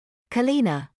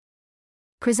Kalina.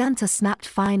 Chrysanta snapped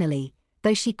finally,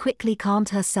 though she quickly calmed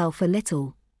herself a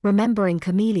little, remembering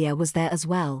Camellia was there as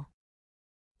well.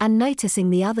 And noticing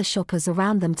the other shoppers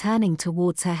around them turning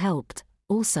towards her helped,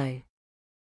 also.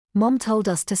 Mom told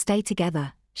us to stay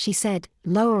together, she said,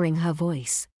 lowering her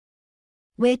voice.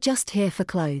 We're just here for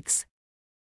clothes.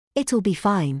 It'll be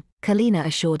fine, Kalina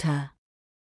assured her.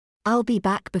 I'll be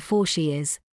back before she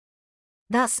is.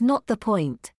 That's not the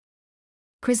point.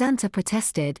 Chrysanta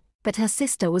protested, but her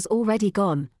sister was already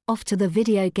gone, off to the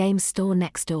video game store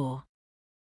next door.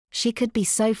 She could be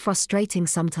so frustrating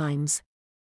sometimes.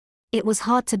 It was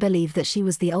hard to believe that she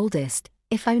was the oldest,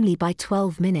 if only by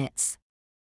 12 minutes.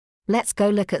 Let's go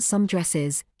look at some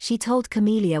dresses, she told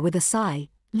Camellia with a sigh,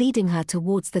 leading her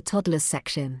towards the toddlers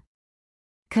section.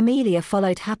 Camellia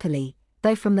followed happily,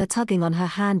 though from the tugging on her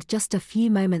hand just a few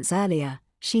moments earlier,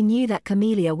 she knew that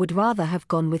Camellia would rather have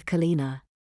gone with Kalina.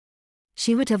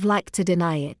 She would have liked to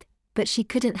deny it, but she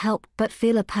couldn't help but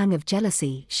feel a pang of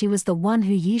jealousy. She was the one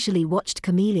who usually watched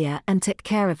Camellia and took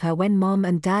care of her when Mom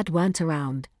and Dad weren't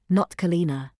around, not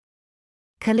Kalina.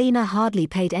 Kalina hardly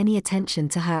paid any attention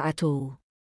to her at all.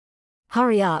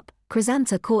 Hurry up,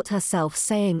 Chrysanta caught herself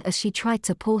saying as she tried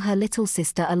to pull her little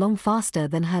sister along faster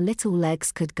than her little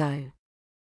legs could go.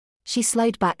 She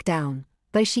slowed back down,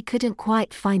 though she couldn't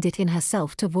quite find it in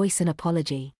herself to voice an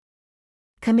apology.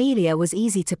 Camellia was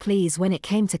easy to please when it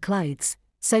came to clothes,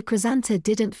 so Chrysanta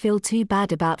didn't feel too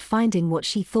bad about finding what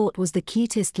she thought was the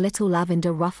cutest little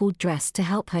lavender ruffled dress to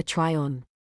help her try on.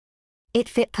 It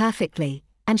fit perfectly,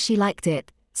 and she liked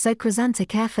it, so Chrysanta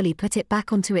carefully put it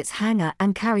back onto its hanger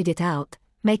and carried it out,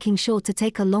 making sure to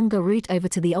take a longer route over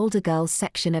to the older girls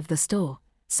section of the store,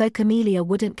 so Camellia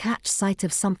wouldn't catch sight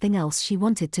of something else she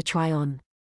wanted to try on.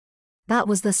 That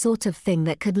was the sort of thing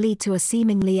that could lead to a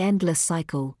seemingly endless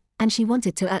cycle, and she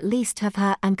wanted to at least have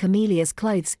her and Camellia's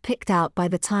clothes picked out by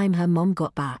the time her mom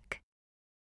got back.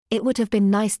 It would have been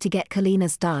nice to get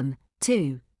Kalina's done,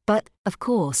 too, but, of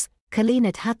course,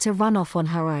 Kalina'd had to run off on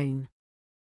her own.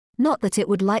 Not that it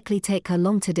would likely take her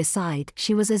long to decide.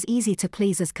 She was as easy to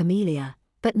please as Camellia,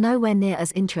 but nowhere near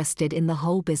as interested in the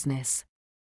whole business.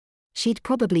 She'd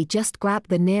probably just grab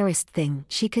the nearest thing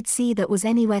she could see that was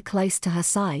anywhere close to her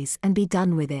size and be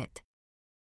done with it.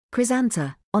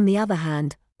 Chrysanta, on the other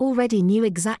hand, already knew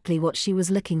exactly what she was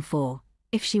looking for,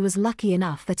 if she was lucky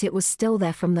enough that it was still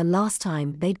there from the last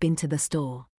time they'd been to the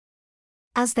store.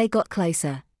 As they got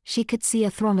closer, she could see a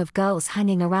throng of girls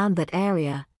hanging around that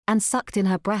area, and sucked in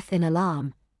her breath in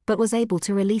alarm, but was able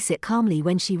to release it calmly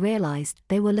when she realized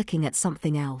they were looking at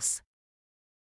something else.